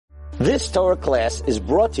This Torah class is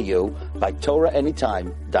brought to you by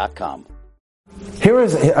TorahAnytime.com. Here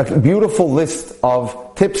is a beautiful list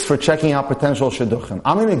of tips for checking out potential shidduchim.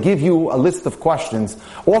 I'm going to give you a list of questions.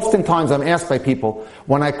 Oftentimes I'm asked by people,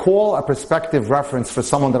 when I call a prospective reference for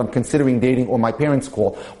someone that I'm considering dating or my parents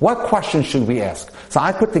call, what questions should we ask? So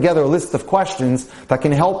I put together a list of questions that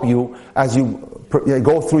can help you as you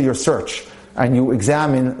go through your search and you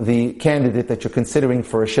examine the candidate that you're considering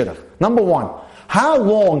for a shidduch. Number one, how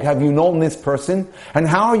long have you known this person and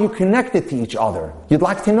how are you connected to each other? You'd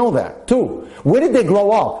like to know that. 2, where did they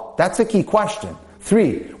grow up? That's a key question.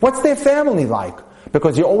 3, what's their family like?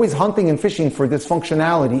 Because you're always hunting and fishing for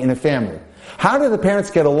dysfunctionality in a family. How do the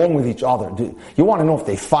parents get along with each other? You want to know if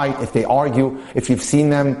they fight, if they argue, if you've seen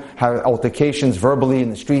them have altercations verbally in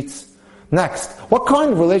the streets. Next, what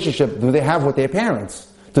kind of relationship do they have with their parents?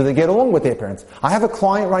 Do they get along with their parents? I have a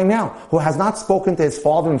client right now who has not spoken to his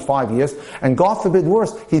father in 5 years, and God forbid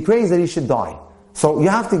worse, he prays that he should die. So you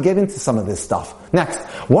have to get into some of this stuff. Next,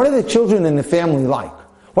 what are the children in the family like?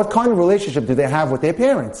 What kind of relationship do they have with their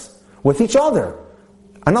parents? With each other?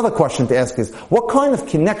 Another question to ask is, what kind of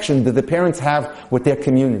connection do the parents have with their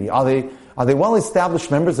community? Are they well-established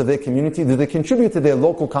members of their community? Do they contribute to their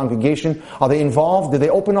local congregation? Are they involved? Do they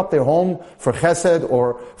open up their home for chesed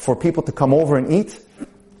or for people to come over and eat?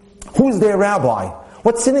 Who's their rabbi?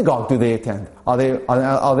 What synagogue do they attend? Are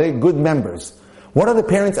they good members? What are the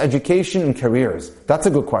parents' education and careers? That's a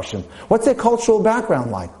good question. What's their cultural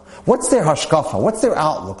background like? What's their hashkafa? What's their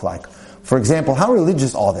outlook like? For example, how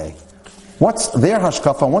religious are they? What's their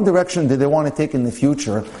hashkafa? What direction do they want to take in the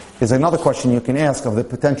future is another question you can ask of the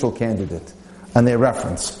potential candidate and their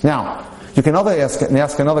reference. Now, you can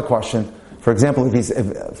ask another question. For example,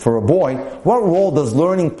 for a boy, what role does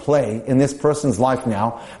learning play in this person's life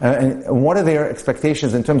now? And what are their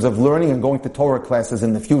expectations in terms of learning and going to Torah classes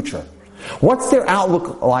in the future? What's their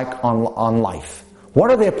outlook like on life? What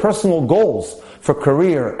are their personal goals for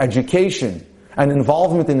career, education, and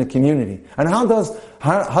involvement in the community? And how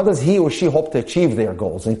does he or she hope to achieve their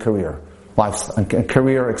goals in career, life, and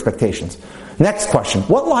career expectations? Next question,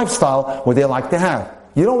 what lifestyle would they like to have?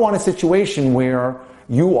 You don't want a situation where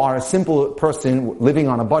you are a simple person living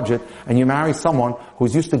on a budget and you marry someone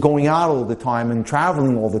who's used to going out all the time and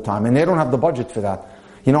traveling all the time and they don't have the budget for that.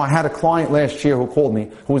 You know, I had a client last year who called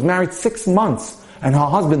me who was married 6 months and her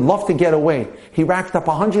husband loved to get away. He racked up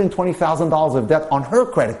 $120,000 of debt on her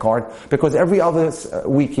credit card because every other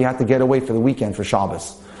week he had to get away for the weekend for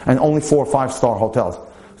Shabbos and only 4 or 5-star hotels.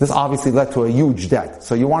 This obviously led to a huge debt.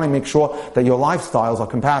 So you want to make sure that your lifestyles are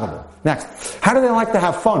compatible. Next, how do they like to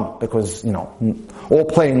have fun? Because, all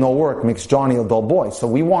play and no work makes Johnny a dull boy. So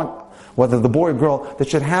we want, whether the boy or girl, that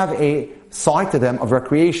should have a side to them of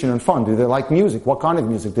recreation and fun. Do they like music? What kind of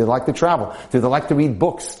music? Do they like to travel? Do they like to read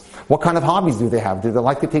books? What kind of hobbies do they have? Do they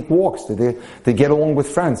like to take walks? Do they get along with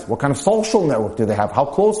friends? What kind of social network do they have? How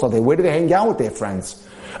close are they? Where do they hang out with their friends?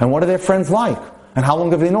 And what are their friends like? And how long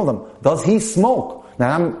have they known them? Does he smoke?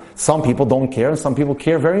 Now, some people don't care, and some people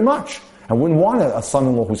care very much. I wouldn't want a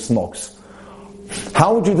son-in-law who smokes.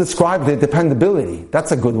 How would you describe their dependability?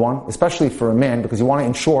 That's a good one, especially for a man, because you want to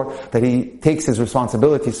ensure that he takes his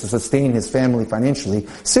responsibilities to sustain his family financially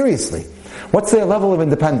seriously. What's their level of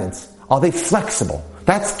independence? Are they flexible?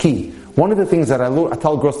 That's key. One of the things that I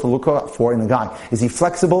tell girls to look out for in a guy, is he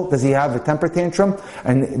flexible? Does he have a temper tantrum?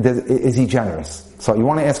 And is he generous? So you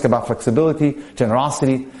want to ask about flexibility,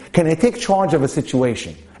 generosity. Can he take charge of a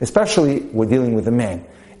situation? Especially we're dealing with a man.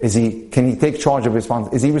 Can he take charge of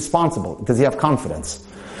responsibility? Is he responsible? Does he have confidence?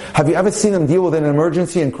 Have you ever seen him deal with an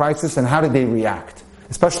emergency and crisis, and how did they react?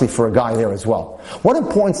 Especially for a guy there as well. What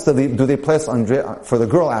importance do they place for the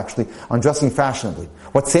girl actually on dressing fashionably?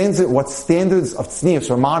 What standards of tznius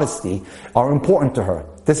or modesty are important to her?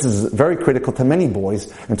 This is very critical to many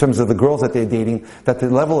boys in terms of the girls that they're dating, that the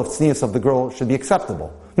level of tznius of the girl should be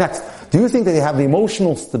acceptable. Next, do you think that they have the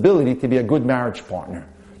emotional stability to be a good marriage partner?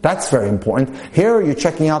 That's very important. Here you're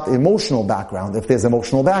checking out the emotional background, if there's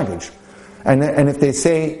emotional baggage. And if they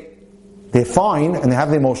say they're fine and they have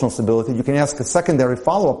the emotional stability, you can ask a secondary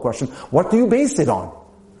follow-up question, what do you base it on?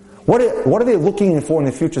 What are they looking for in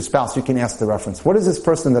a future spouse? You can ask the reference. What is this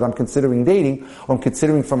person that I'm considering dating, or I'm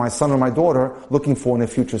considering for my son or my daughter, looking for in a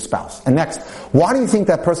future spouse? And next, why do you think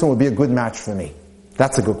that person would be a good match for me?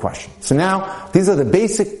 That's a good question. So now, these are the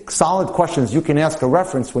basic, solid questions you can ask a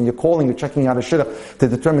reference when you're calling or checking out a shidduch to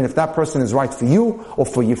determine if that person is right for you, or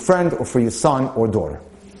for your friend, or for your son or daughter.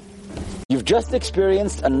 You've just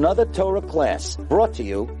experienced another Torah class brought to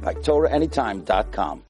you by TorahAnytime.com.